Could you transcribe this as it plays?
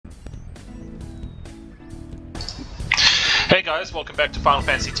Hey guys, welcome back to Final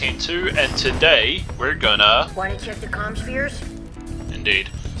Fantasy X-2, and today we're gonna... Want to check the Commspheres? Indeed.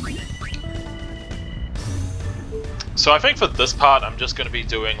 So I think for this part I'm just gonna be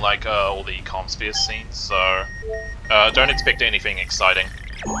doing like all the Commsphere scenes, so don't expect anything exciting.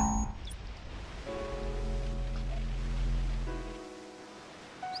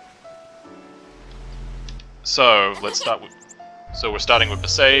 So let's start with... So we're starting with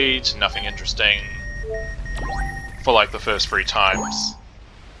Besaid, nothing interesting for like the first 3 times.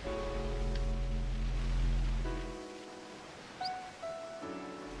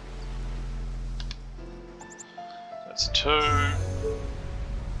 That's 2.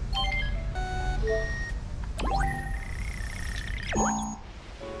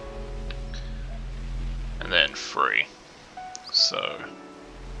 And then 3. So...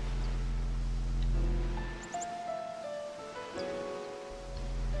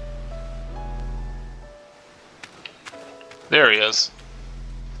 there he is.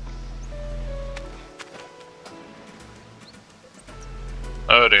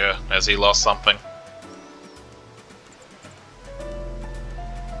 Oh dear, has he lost something?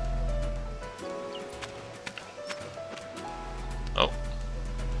 Oh.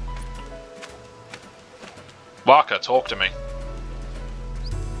 Waka, talk to me.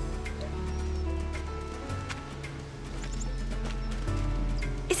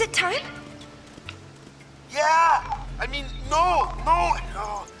 Is it time? Yeah! I mean, no,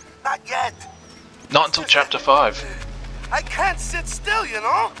 not yet. Not until chapter 5. I can't sit still, you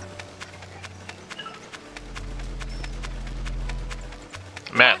know?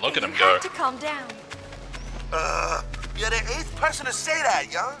 Man, look at him You go. have to calm down. You're the 8th person to say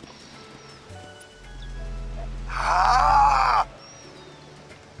that, young. Ah!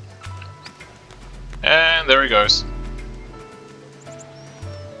 And there he goes.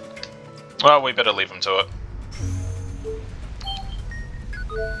 Well, we better leave him to it.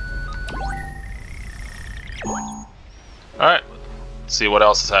 Alright, let's see what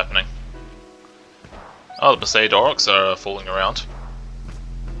else is happening. Oh, the Besaid orcs are fooling around.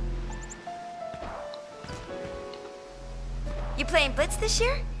 You playing Blitz this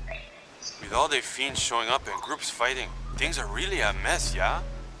year? With all the fiends showing up and groups fighting, things are really a mess, yeah?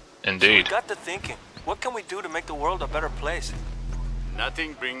 Indeed. So we got to thinking, what can we do to make the world a better place?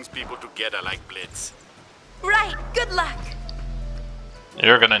 Nothing brings people together like Blitz. Right, good luck.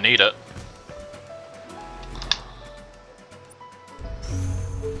 You're gonna need it.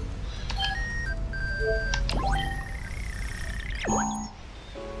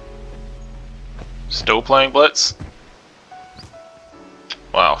 Still playing Blitz?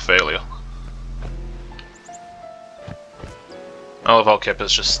 Wow, failure. I love how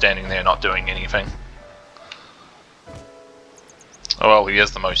Kipper's just standing there not doing anything. Oh well, he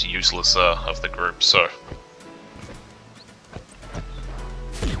is the most useless of the group, so...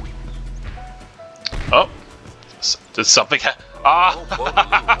 Oh! Did something happen? Ah! Oh,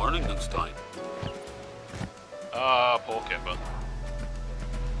 probably warning this time. Ah, poor Kipper.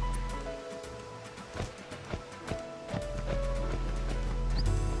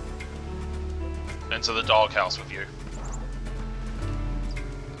 Into the doghouse with you.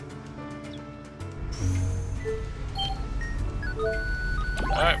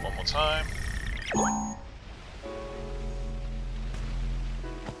 Alright, one more time.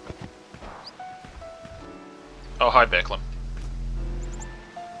 Oh, hi, Becklem.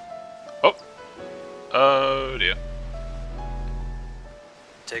 Oh! Oh dear.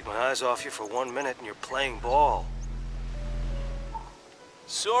 Take my eyes off you for 1 minute and you're playing ball.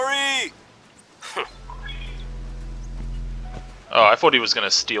 Sorry! Oh, I thought he was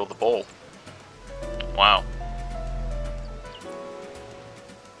gonna steal the ball. Wow.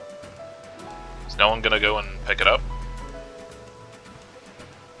 Is no one gonna go and pick it up?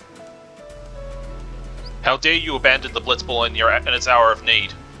 How dare you abandon the Blitzball in its hour of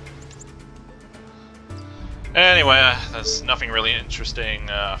need? Anyway, there's nothing really interesting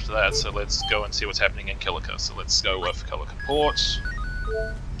after that, so let's go and see what's happening in Kilika. So let's go with Kilika Port.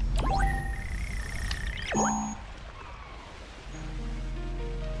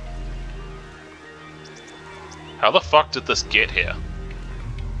 How the fuck did this get here?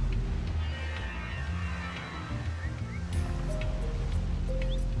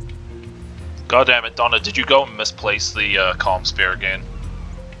 God damn it, Donna, did you go and misplace the Commsphere again?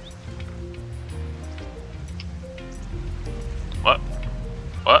 What?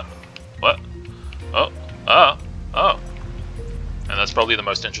 What? What? Oh. Oh. Oh. And that's probably the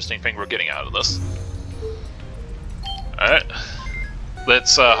most interesting thing we're getting out of this. Alright.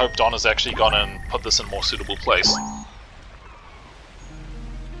 Let's hope Donna's actually gone and put this in a more suitable place.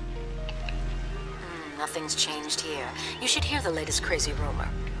 Nothing's changed here. You should hear the latest crazy rumor.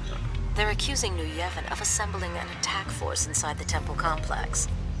 They're accusing New Yevon of assembling an attack force inside the temple complex.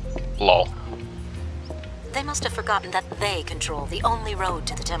 Lol. They must have forgotten that they control the only road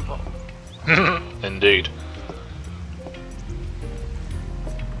to the temple. Indeed.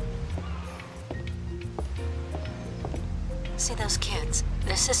 See those kids?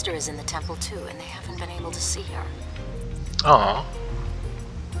 Their sister is in the temple too, and they haven't been able to see her. Aww.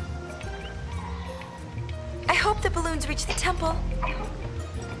 I hope the balloons reach the temple.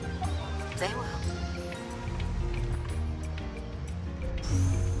 They will.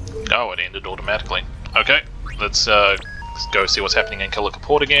 Oh, it ended automatically. Okay, let's go see what's happening in Calico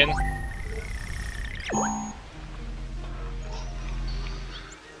Port again.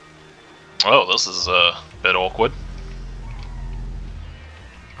 Oh, this is a bit awkward.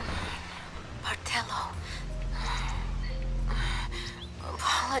 Bartello.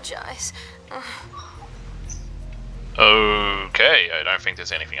 Apologize. Okay, I don't think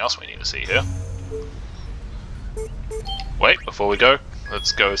there's anything else we need to see here. Wait, before we go,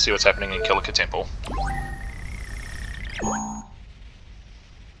 let's go see what's happening in Calico Temple.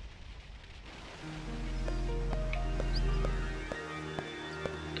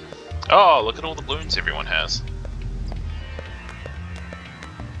 Oh, look at all the balloons everyone has.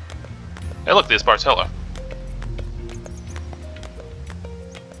 Hey look, there's Bartello.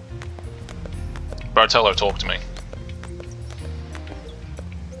 Bartello, talk to me.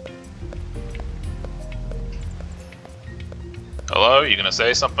 Hello, you gonna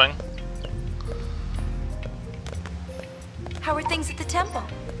say something? How are things at the temple?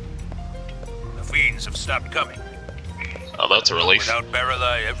 The fiends have stopped coming. Oh, that's a relief. Without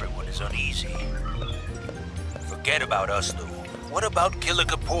Barrelai, everyone is uneasy. Forget about us, though. What about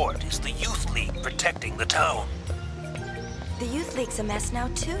Calico Port? Is the Youth League protecting the town? The Youth League's a mess now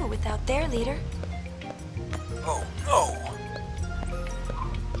too, without their leader. Oh, no.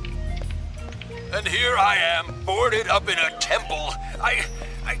 And here I am, boarded up in a temple. I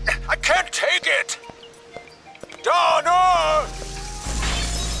can't take it! Donna!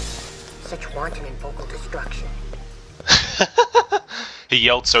 Such wanton and vocal destruction. He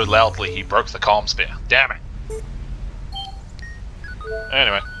yelled so loudly he broke the Commsphere. Damn it.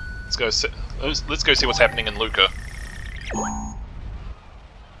 Anyway, let's go see what's happening in Luca.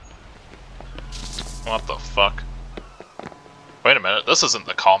 What the fuck? Wait a minute, this isn't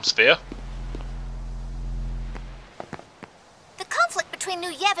the Commsphere. The conflict between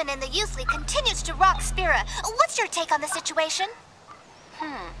New Yevon and the Youth League continues to rock Spira. What's your take on the situation?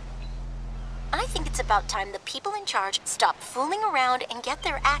 I think it's about time the people in charge stop fooling around and get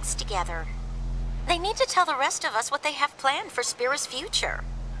their acts together. They need to tell the rest of us what they have planned for Spira's future.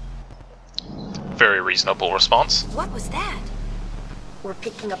 Very reasonable response. What was that? We're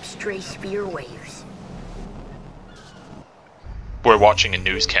picking up stray spear waves. We're watching a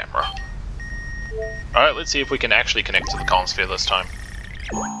news camera. Alright, let's see if we can actually connect to the Commsphere this time.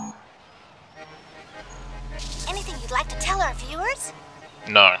 Anything you'd like to tell our viewers?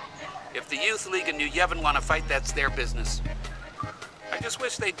 No. If the Youth League and New Yevon want to fight, that's their business. I just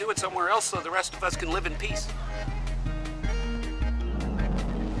wish they'd do it somewhere else so the rest of us can live in peace.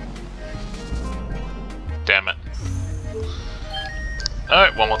 Damn it.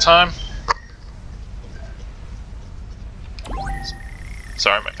 Alright, one more time.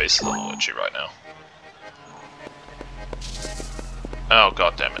 Sorry, my face is a little itchy right now. Oh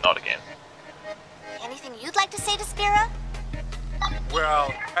god damn it, not again. Anything you'd like to say to Spira?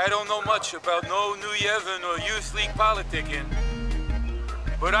 Well, I don't know much about no New Yevon or Youth League politicking.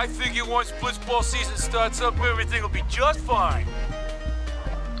 But I figure once blitzball season starts up, everything will be just fine.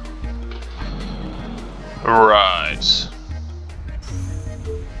 Right.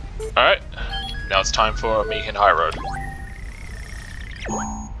 Alright, now it's time for Meehan High Road.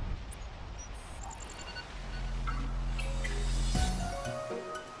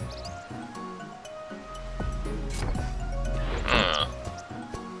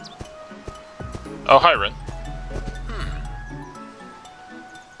 Oh, hi, Rin.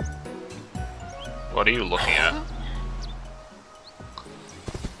 What are you looking at?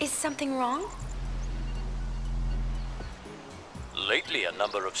 Is something wrong? Lately, a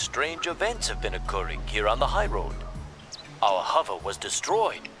number of strange events have been occurring here on the high road. Our hover was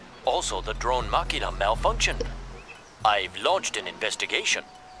destroyed. Also, the drone Machina malfunctioned. I've launched an investigation,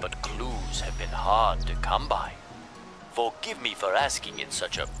 but clues have been hard to come by. Forgive me for asking in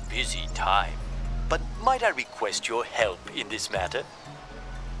such a busy time, but might I request your help in this matter?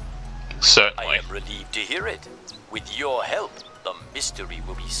 Certainly. I am relieved to hear it. With your help, the mystery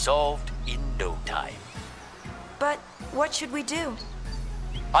will be solved in no time. But what should we do?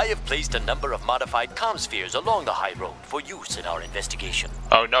 I have placed a number of modified Commspheres along the high road for use in our investigation.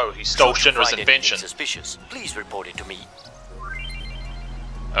 Oh no, he stole Should you Shinra's find invention. anything suspicious, please report it to me.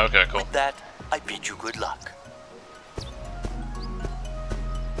 Okay, cool. With that, I bid you good luck.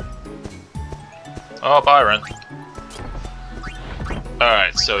 Oh, Byron.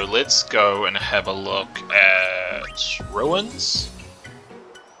 Alright, so let's go and have a look at ruins.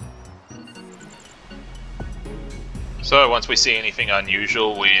 So once we see anything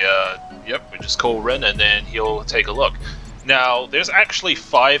unusual, we just call Rin and then he'll take a look. Now, there's actually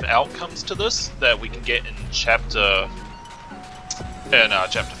 5 outcomes to this that we can get in chapter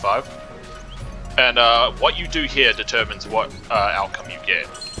 5. And what you do here determines what outcome you get.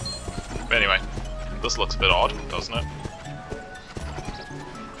 Anyway, this looks a bit odd, doesn't it?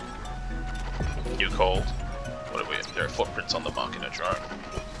 You called. What are we? There are footprints on the market edge, right?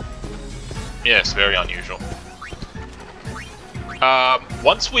 Yes, very unusual.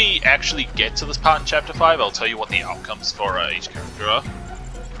 Once we actually get to this part in Chapter 5, I'll tell you what the outcomes for each character are.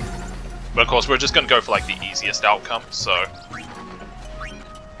 But of course, we're just gonna go for like the easiest outcome, so...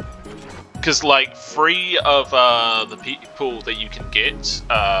 Because like, 3 of the people that you can get,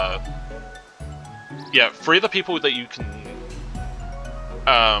 3 of the people that you can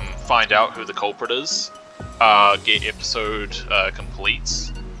find out who the culprit is, get episode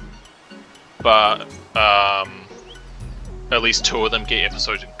completes. But, at least 2 of them get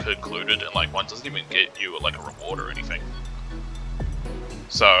episodes concluded, and like 1 doesn't even get you like a reward or anything.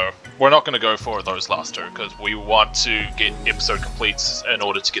 So we're not going to go for those last 2 because we want to get episode completes in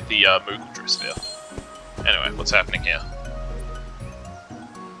order to get the Moogle Dress Sphere. Anyway, what's happening here?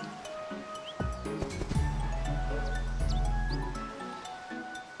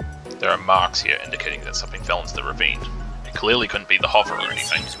 There are marks here indicating that something fell into the ravine. It clearly couldn't be the hover or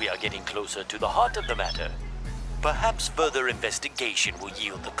anything. Seems we are getting closer to the heart of the matter. Perhaps further investigation will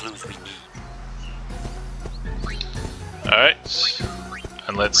yield the clues we need. Alright,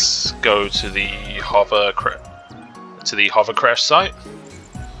 and let's go to the hover crash site.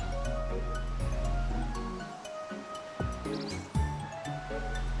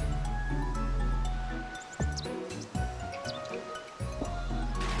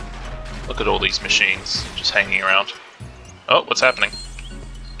 Look at all these machines just hanging around. Oh, what's happening?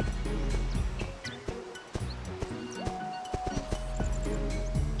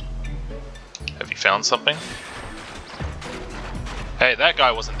 Have you found something? Hey, that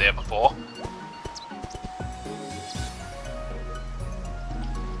guy wasn't there before.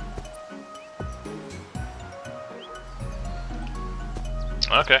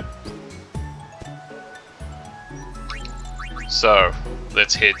 Okay. So,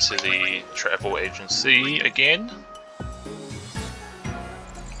 let's head to the travel agency again.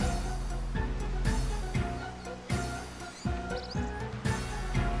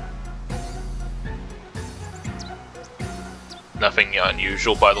 Nothing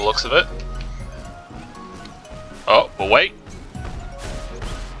unusual by the looks of it. Oh, but wait.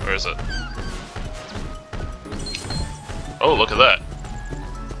 Where is it? Oh, look at that.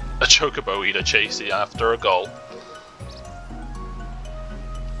 A chocobo eater chasing after a goal.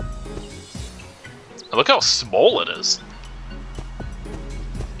 And look how small it is.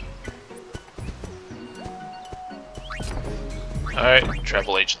 Alright,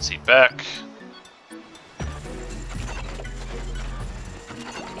 travel agency back.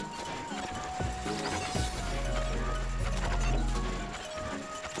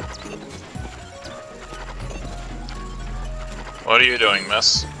 What are you doing,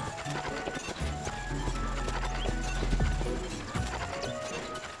 miss?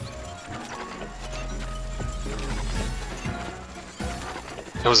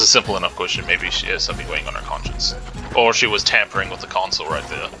 It was a simple enough question. Maybe she has something weighing on her conscience. Or she was tampering with the console right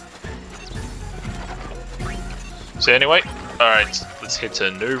there. So anyway, alright, let's head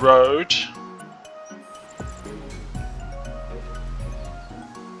to New Road.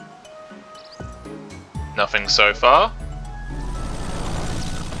 Nothing so far.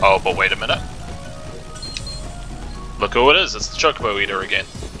 Oh, but wait a minute. Look who it is, it's the Chocobo Eater again.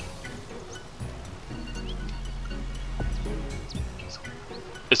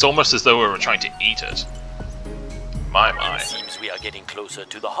 It's almost as though we were trying to eat it. My. It seems we are getting closer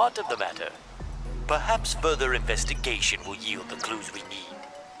to the heart of the matter. Perhaps further investigation will yield the clues we need.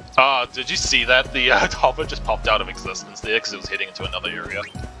 Did you see that? The hover just popped out of existence there because it was heading into another area.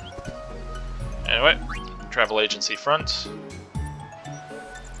 Anyway, travel agency front.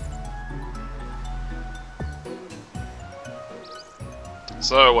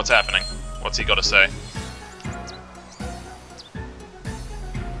 So, what's happening? What's he got to say?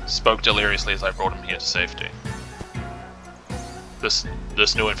 Spoke deliriously as I brought him here to safety.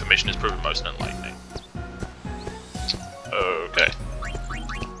 This new information is proven most enlightening. Okay.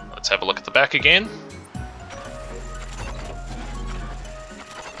 Let's have a look at the back again.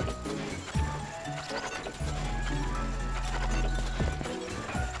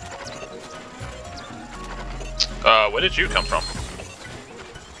 Where did you come from?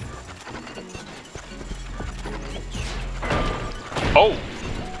 Oh!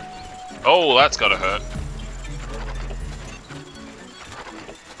 Oh, that's gotta hurt.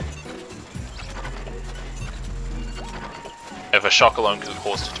 If a shock alone could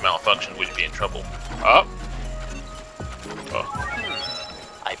cause it to malfunction, we'd be in trouble. Oh.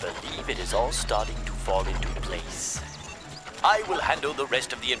 I believe it is all starting to fall into place. I will handle the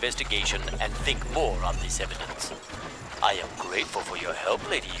rest of the investigation and think more on this evidence. I am grateful for your help,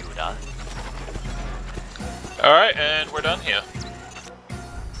 Lady Yuna. Alright, and we're done here.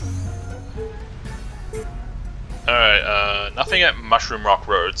 Alright, nothing at Mushroom Rock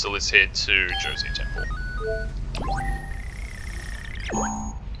Road, so let's head to Josie Temple.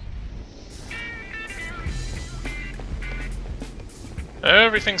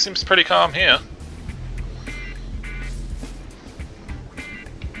 Everything seems pretty calm here.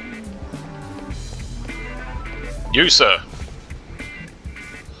 You, sir.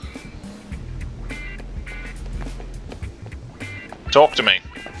 Talk to me.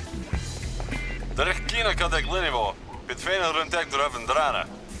 Direct kina kad ek glinivo, bit fena runtek draven drana.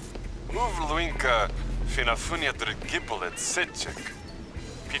 Uvluinka fina funia drgibbel et sitchik.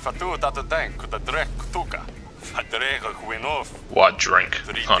 Pifatu tatu tank kuda drek kutuka. Fadrega gwinof. What drink?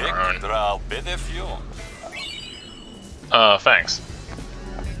 On our own. Dral bide fuel. Thanks.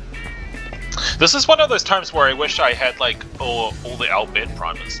 This is one of those times where I wish I had like all the Albed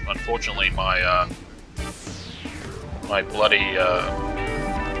primers. Unfortunately, my bloody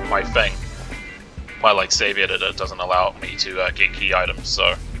my thing, my like save editor doesn't allow me to get key items.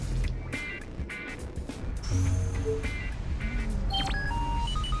 So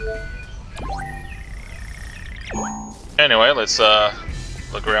anyway, let's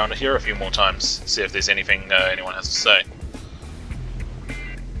look around here a few more times, see if there's anything anyone has to say.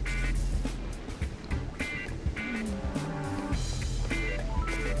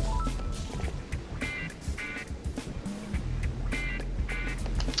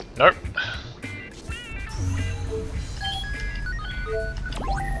 Nope.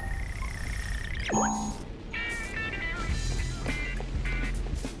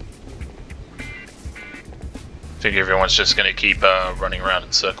 Figure everyone's just gonna keep running around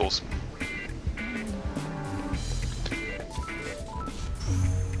in circles.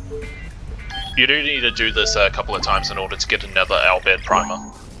 You do need to do this a couple of times in order to get another Albed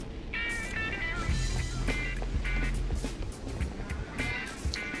primer.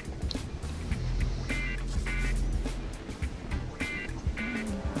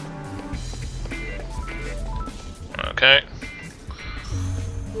 Okay.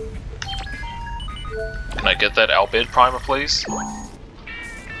 Can I get that Albed primer, please?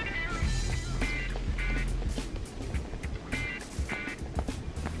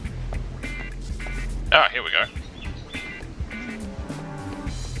 Ah, here we go.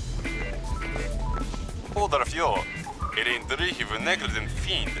 Oder fjo, in drihi vnegrden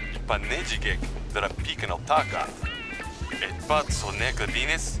fiend, panegigek, dra piken altaka. Et pat so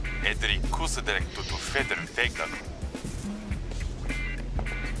negradines, edri kusedrek tutu feder vekak.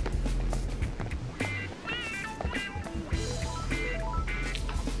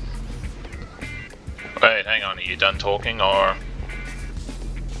 Wait, hang on, are you done talking, or...?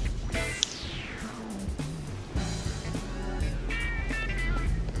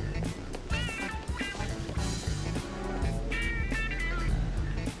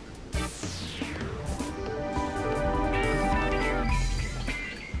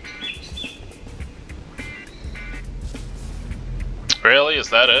 Really? Is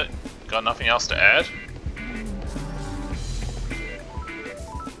that it? Got nothing else to add?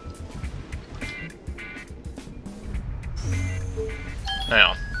 Hang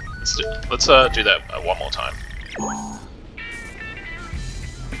on. Let's do that one more time.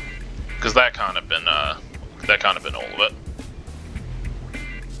 Because that can't have been all of it.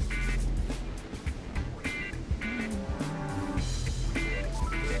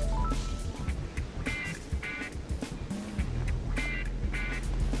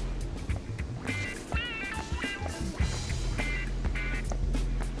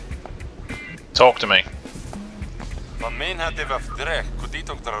 Talk to me. Van mijn had even afdreig, kudit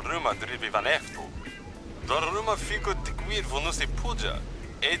ook de ruma drivi van eftu. De ruma fico tikwir vonus I puja.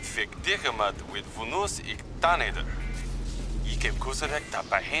 Eet fik digemat with vonus ik taneder. Ik heb kuserek ta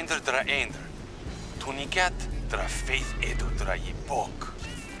behender dra eender. Toen ik het, tra faith edu tra yipok.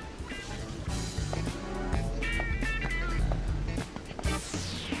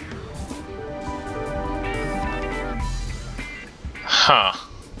 Huh.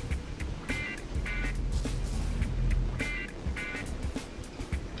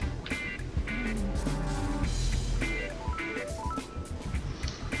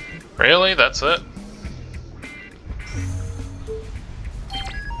 Really? That's it?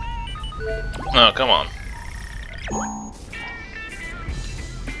 Oh, come on.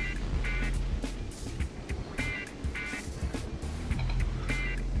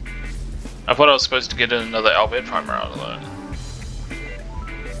 I thought I was supposed to get another Albert primer out of that.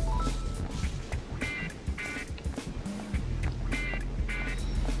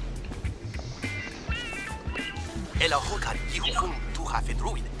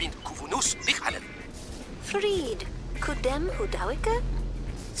 Fried, kudem hudawika?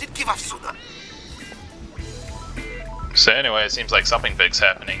 So anyway, it seems like something big's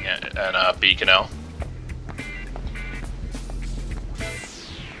happening at Beacon L.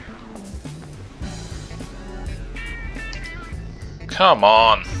 Come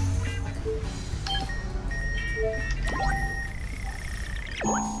on.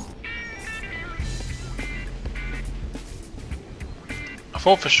 I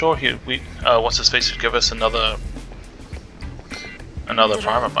thought for sure what's his face would give us another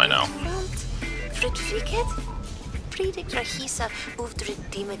primer by now.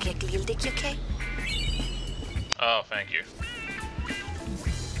 Oh, thank you.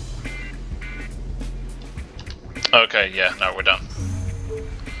 Okay, yeah, no, we're done.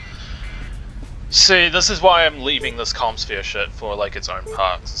 See, this is why I'm leaving this Commsphere shit for like its own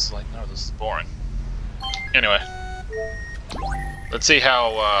parts. It's like, no, this is boring. Anyway, let's see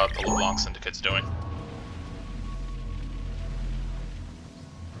how the LeBlanc Syndicate's doing.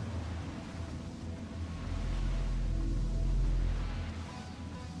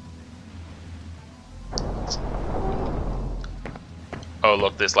 Oh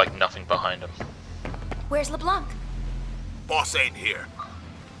look, there's like nothing behind him. Where's LeBlanc? Boss ain't here.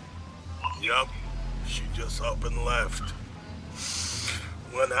 Yup, she just up and left.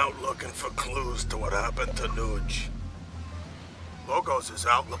 Went out looking for clues to what happened to Nuge. Logos is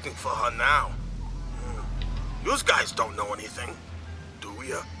out looking for her now. You guys don't know anything, do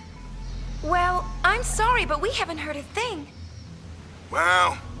ya? Well, I'm sorry, but we haven't heard a thing.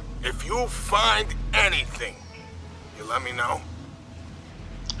 Well, if you find anything, you let me know.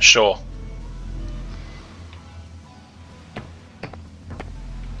 Sure.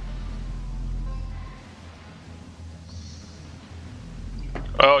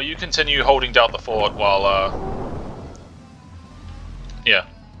 Oh, you continue holding down the fort while, yeah.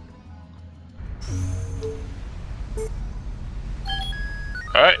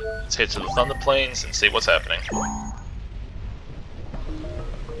 Alright, let's head to the Thunder Plains and see what's happening.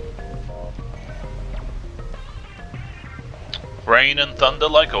 Rain and thunder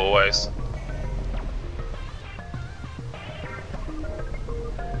like always.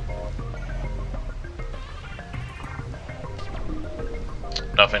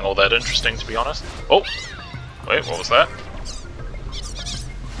 Nothing all that interesting, to be honest. Oh! Wait, what was that?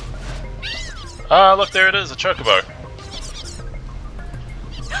 Ah, look, there it is, a chocobo.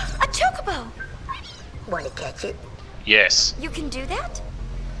 A chocobo! Want to catch it? Yes. You can do that?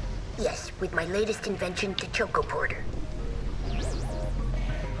 Yes, with my latest invention, the Choco Porter.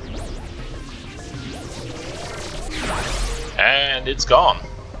 And it's gone.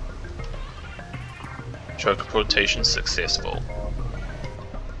 Chocoportation successful.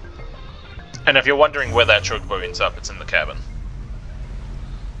 And if you're wondering where that chocobo ends up, it's in the cabin.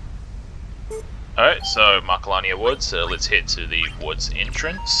 Alright, so Markalania Woods, let's head to the woods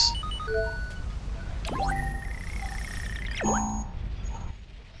entrance.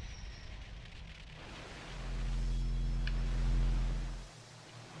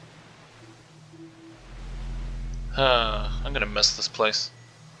 I'm gonna miss this place.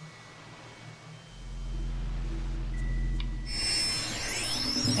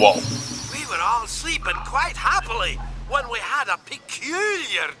 Whoa. We were all sleeping quite happily when we had a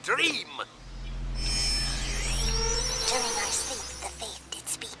peculiar dream. During our sleep, the faith did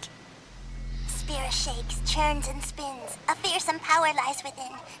speak. Spirit shakes, churns and spins. A fearsome power lies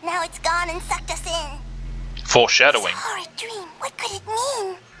within. Now it's gone and sucked us in. Foreshadowing. This horrid dream, what could it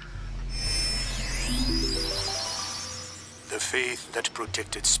mean? The faith that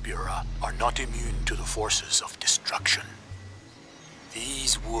protected Spira are not immune to the forces of destruction.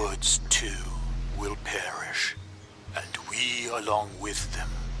 These woods, too, will perish, and we along with them.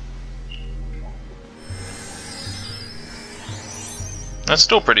 That's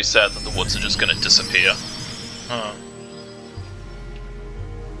still pretty sad that the woods are just gonna disappear. Huh.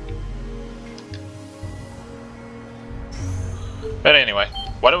 But anyway,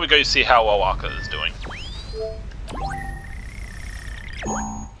 why don't we go see how Owaka is doing?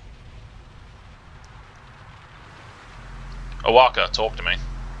 Owaka, talk to me.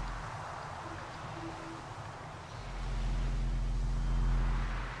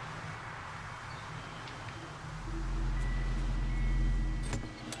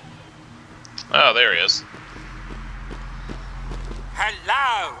 Oh, there he is.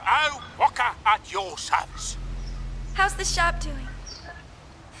 Hello, Owaka at your service. How's the shop doing?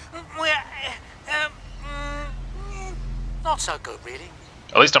 Well, not so good, really.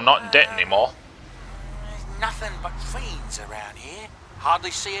 At least I'm not in debt anymore. There's nothing but fiends around here.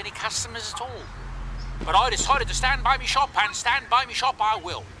 Hardly see any customers at all. But I decided to stand by me shop, and stand by me shop I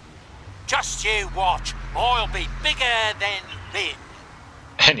will. Just you watch. I'll be bigger than Lynn.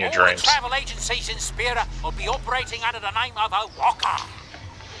 In your all dreams. The travel agencies in Spira will be operating under the name of Owaka.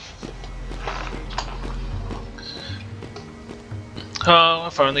 Oh,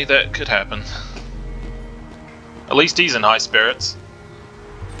 if only that could happen. At least he's in high spirits.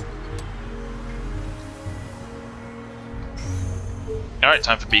 Alright,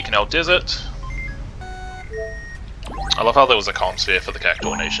 time for Beaconell Desert. I love how there was a Commsphere for the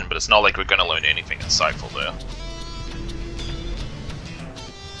Cactuar Nation, but it's not like we're going to learn anything insightful there.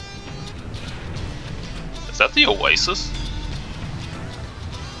 Is that the Oasis?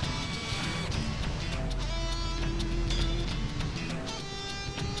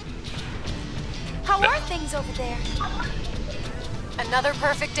 How are things over there? Another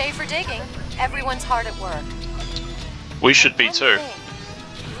perfect day for digging. Everyone's hard at work. We should be One too.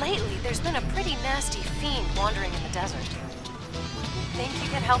 thing, lately, there's been a pretty nasty fiend wandering in the desert. Think you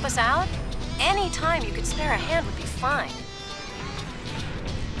could help us out? Any time you could spare a hand would be fine.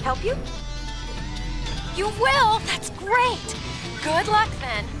 Help you? You will? That's great! Good luck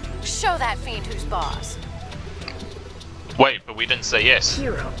then. Show that fiend who's boss. Wait, but we didn't say yes.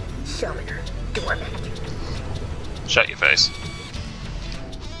 Hero, summoner, dormant. Shut your face.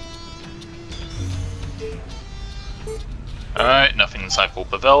 Alright, nothing insightful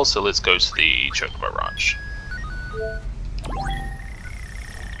Pavel, so let's go to the Chocobo Ranch.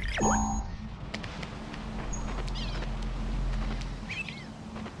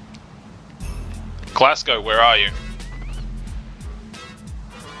 Glasgow, where are you?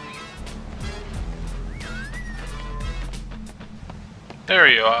 There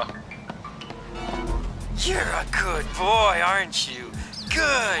you are. You're a good boy, aren't you?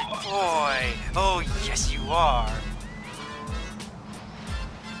 Good boy. Oh, yes, you are.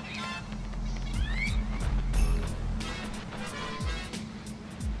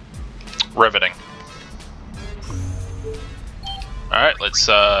 Riveting. Alright, let's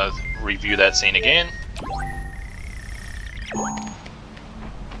review that scene again.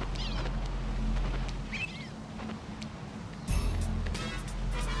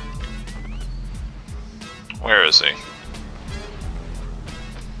 Where is he?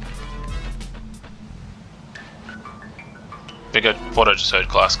 Be good. Thought I just heard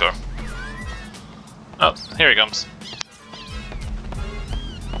Glasgow. Oh, here he comes.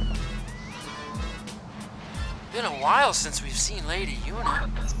 Been a while since we've seen Lady Yuna.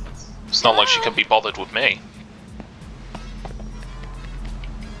 It's not like she could be bothered with me.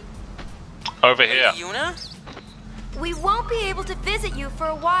 Over here. Lady Yuna? We won't be able to visit you for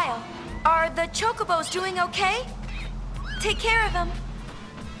a while. Are the Chocobos doing okay? Take care of them.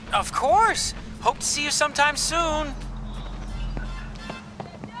 Of course. Hope to see you sometime soon.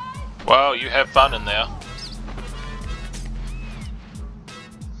 Well, you have fun in there.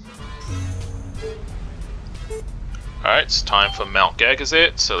 Alright, it's time for Mount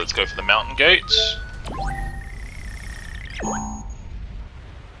Gagazet, so let's go for the Mountain Gate.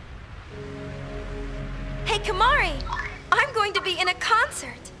 Hey, Kamari! I'm going to be in a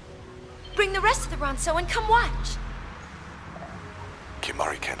concert. Bring the rest of the Ronso and come watch.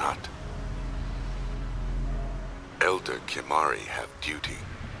 Kimari cannot. Elder Kimari have duty.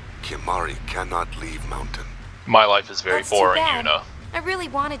 Kimari cannot leave mountain. My life is very That's boring, too bad. Yuna. I really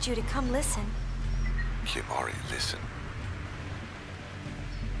wanted you to come listen. Kimari, listen.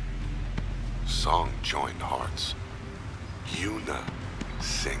 Song join hearts. Yuna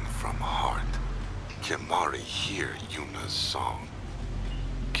sing from heart. Kimari hear Yuna's song.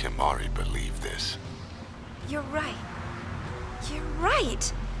 Kimari believe this. You're right. You're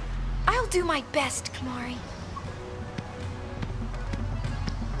right. I'll do my best, Kamari.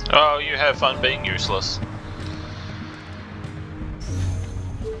 Oh, you have fun being useless.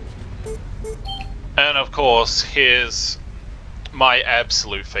 And of course, here's my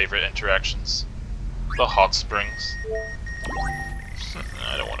absolute favorite interactions. the hot springs.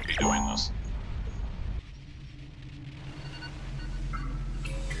 I don't want to be doing this.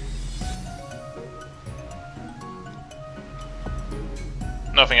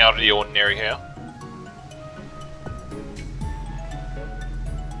 Nothing out of the ordinary here.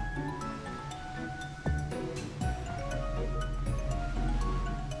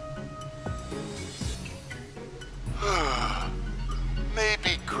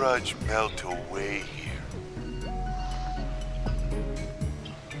 Maybe grudge melt away here.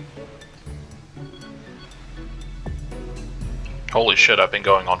 Holy shit, I've been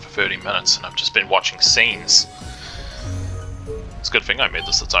going on for 30 minutes and I've just been watching scenes. It's a good thing I made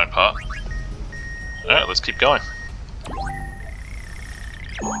this its own part. Alright, let's keep going.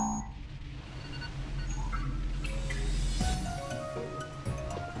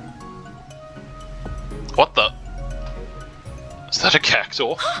 What the? Is that a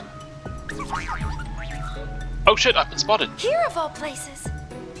cactuar? Oh shit, I've been spotted! Here of all places!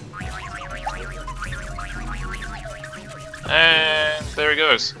 And there he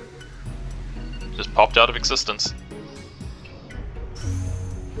goes. Just popped out of existence.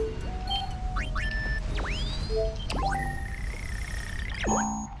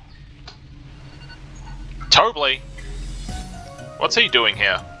 Tobly! What's he doing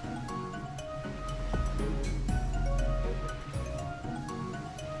here?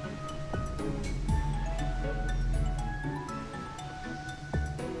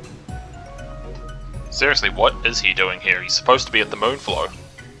 Seriously, what is he doing here? He's supposed to be at the Moonflow.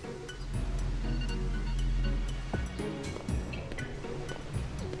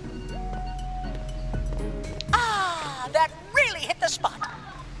 Ah, that really hit the spot.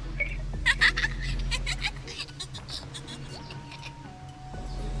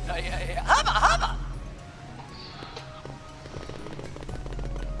 Hubba, hubba.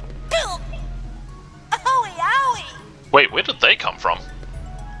 Owie, owie. Wait, where did they come from?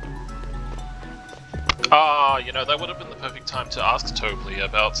 You know, that would have been the perfect time to ask Tobly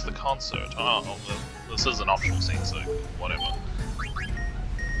about the concert. Oh, well, this is an optional scene, so whatever.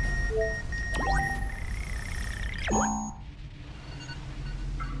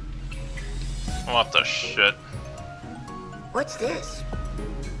 What the shit? What's this?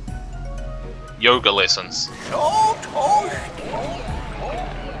 Yoga lessons. What the?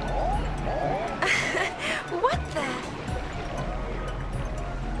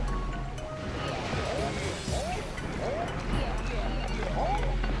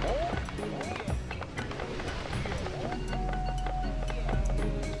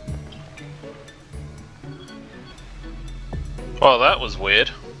 Well, that was weird.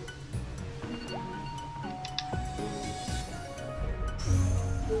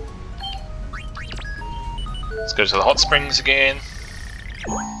 Let's go to the hot springs again.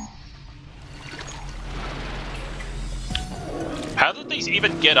 How did these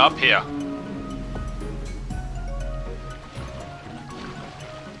even get up here?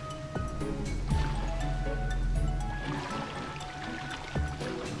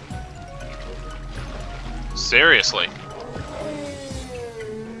 Seriously.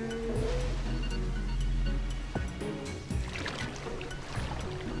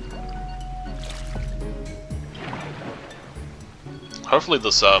 Hopefully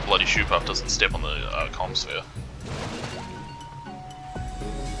this bloody shoe puff doesn't step on the Commsphere.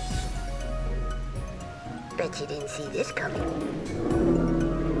 Bet you didn't see this coming.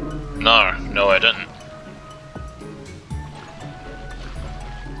 No, I didn't.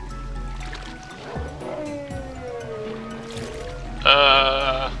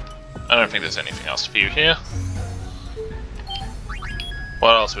 I don't think there's anything else to view here.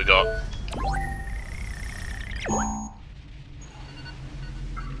 What else we got?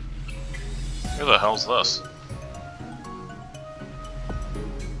 Who the hell's this?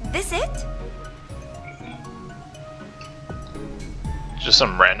 This it? Just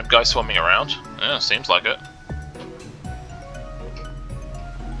some random guy swimming around? Yeah, seems like it.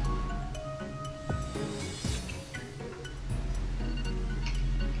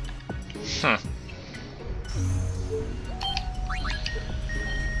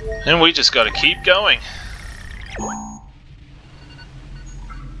 And we just gotta keep going.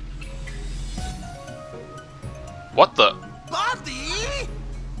 What the? Buddy?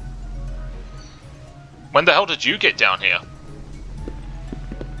 When the hell did you get down here?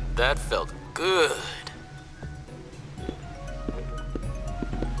 That felt good.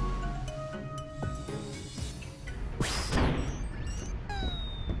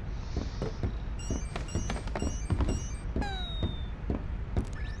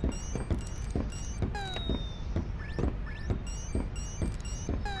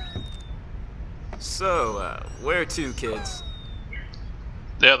 So, where to, kids?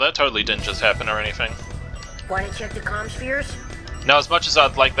 Yeah, that totally didn't just happen or anything. Want to check the Commspheres? Now, as much as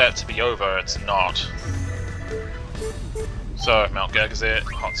I'd like that to be over, it's not. So, Mount Gagazet,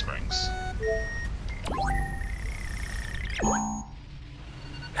 Hot Springs.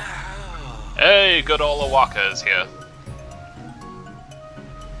 Hey, good old Awaka is here.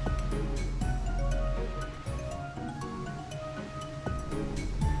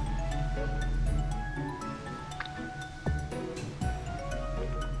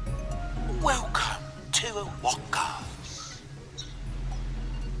 Welcome to Awaka.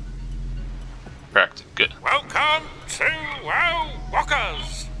 Correct. Good. Welcome to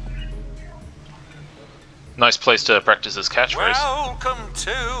Awakas. Nice place to practice his catchphrase. Welcome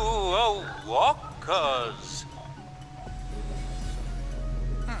to Awakas.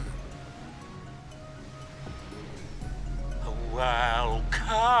 Welcome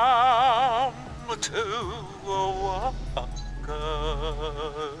to Awakas.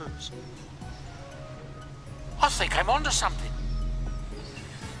 I think I'm onto something.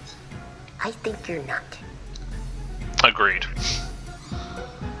 I think you're not. Agreed.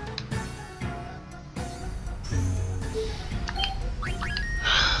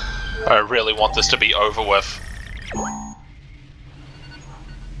 I really want this to be over with.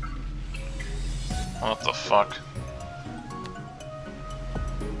 What the fuck?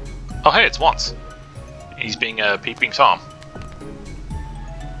 Oh hey, it's Once. He's being a peeping Tom.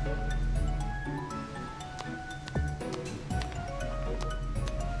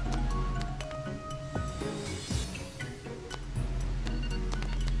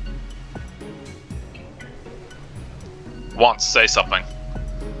 Once, say something.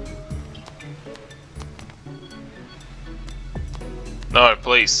 No,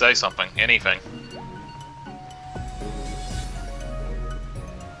 please, say something. Anything.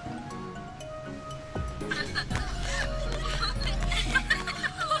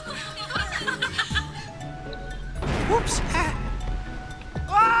 Whoops.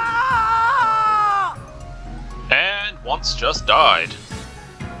 And Once just died.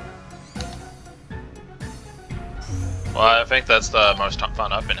 Well, I think that's the most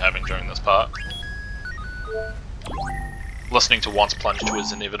fun I've been having during this part. Listening to Once plunge to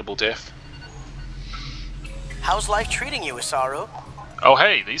his inevitable death. How's life treating you, Isaru? Oh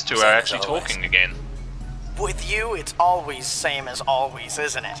hey, these two are Same as actually always. talking again. With you, it's always same as always,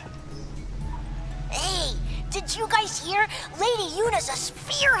 isn't it? Hey, did you guys hear? Lady Yuna's a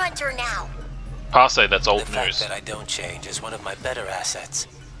sphere hunter now. Passe, that's old The fact news. that I don't change is one of my better assets.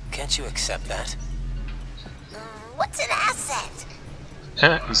 Can't you accept that? What's an asset?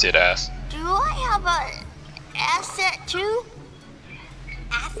 He said ass. Do I have a asset too?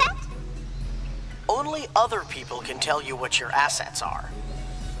 Asset? Only other people can tell you what your assets are.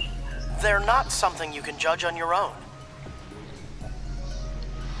 They're not something you can judge on your own.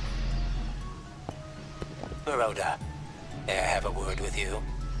 Maroda, may I have a word with you?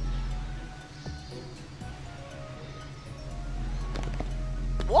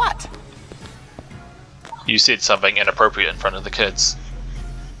 What? You said something inappropriate in front of the kids.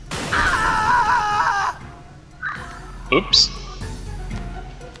 Oops.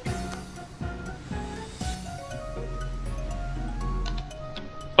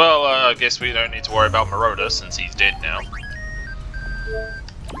 Well, I guess we don't need to worry about Maroda since he's dead now.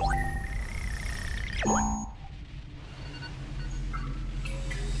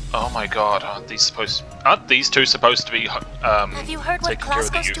 Oh my god, aren't these two supposed to be Have you heard what taking care of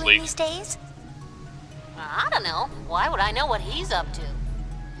the Klasko's youth doing league? these days? I don't know. Why would I know what he's up to?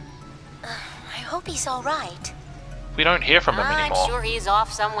 I hope he's all right. We don't hear from him I'm anymore. sure he's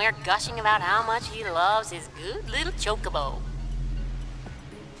off somewhere gushing about how much he loves his good little chocobo.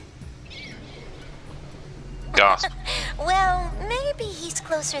 Gasp. Well, maybe he's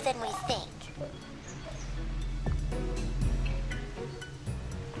closer than we think.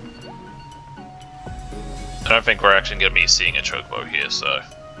 I don't think we're actually going to be seeing a chocobo here, so...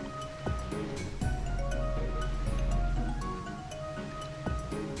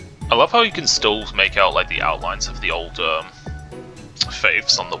 I love how you can still make out like the outlines of the old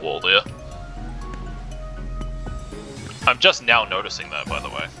faiths on the wall there. I'm just now noticing that, by the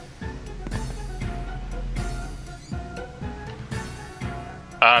way.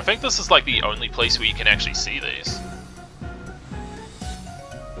 I think this is like the only place where you can actually see these.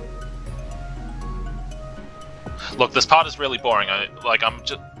 Look, this part is really boring.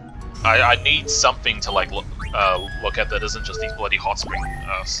 I need something to like look at that isn't just these bloody hot spring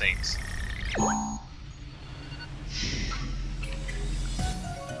scenes.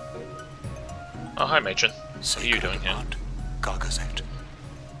 Oh, hi, Matron. What are you doing here? Gagazet,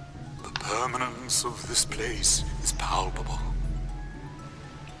 the permanence of this place is palpable.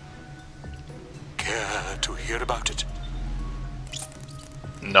 Care to hear about it?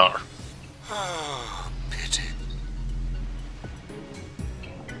 No. Ah, pity.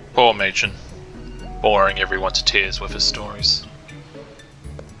 Poor Machen. Boring everyone to tears with his stories.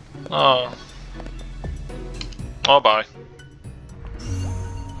 Oh. Oh, bye.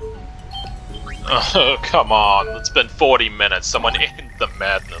 Oh, come on. It's been 40 minutes. Someone end the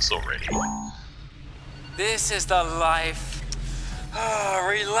madness already. This is the life.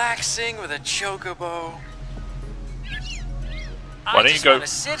 Relaxing with a chocobo. Why don't you go... I just want to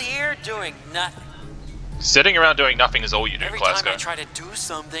sit here doing nothing. Sitting around doing nothing is all you do, Every time I Glasgow. try to do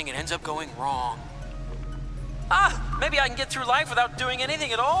something, it ends up going wrong. Maybe I can get through life without doing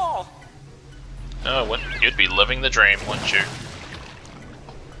anything at all. Oh, you'd be living the dream, wouldn't you?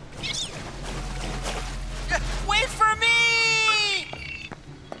 Wait for me!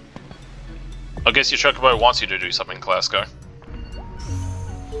 I guess your chocobo wants you to do something, Glasgow.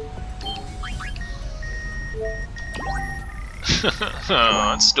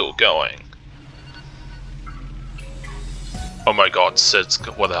 Oh, it's still going. Oh my god, Sid's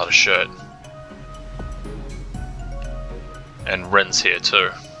without a shirt. And Rin's here too.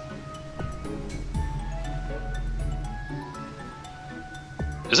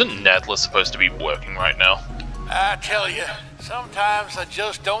 Isn't Nadler supposed to be working right now? I tell you, sometimes I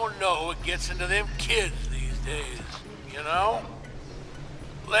just don't know what gets into them kids these days, you know?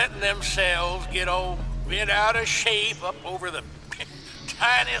 Letting themselves get all bent out of shape up over the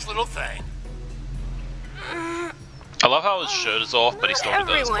tiniest little thing. I love how his shirt is off, but he still got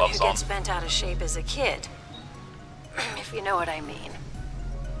his Everyone gloves who on. gets bent out of shape is a kid. If you know what I mean.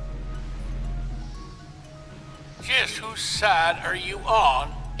 Just whose side are you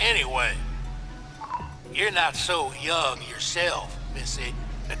on, anyway? You're not so young yourself, Missy.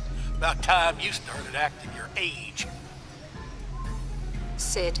 About time you started acting your age.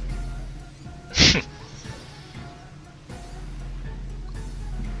 Sid.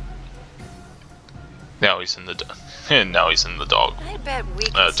 Now he's in the now he's in the dog. I bet we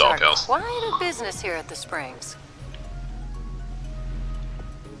can start doghouse. quite a business here at the Springs.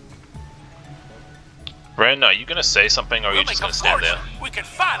 Ren, are you gonna say something, or are you just gonna stand there? We can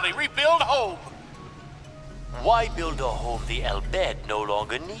finally rebuild home. Why build a home the Elbed no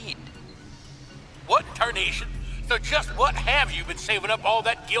longer need? What tarnation? So just what have you been saving up all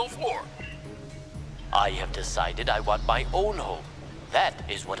that gil for? I have decided I want my own home. That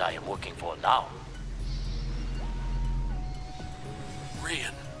is what I am working for now.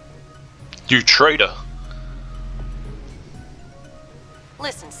 Rian. You traitor.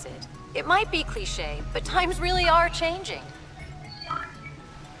 Listen, Sid. It might be cliche, but times really are changing.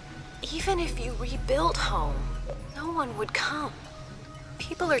 Even if you rebuilt home, no one would come.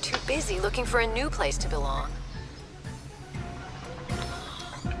 People are too busy looking for a new place to belong.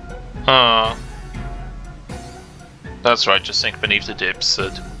 That's right, just sink beneath the depths,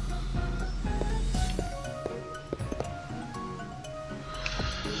 Sid.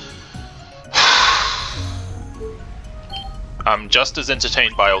 I'm just as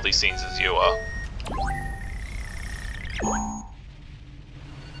entertained by all these scenes as you are.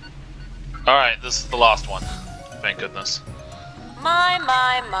 Alright, this is the last one. Thank goodness. My.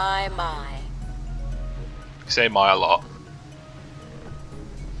 You say my a lot.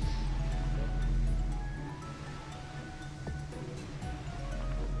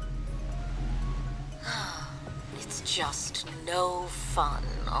 It's just no fun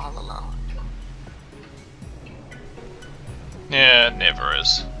all alone. Yeah, it never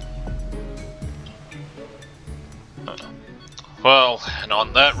is. Well, and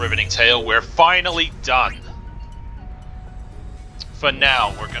on that riveting tale, we're finally done. For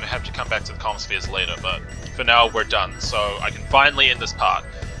now, we're going to have to come back to the Commspheres later, but for now we're done, so I can finally end this part.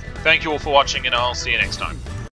 Thank you all for watching, and I'll see you next time.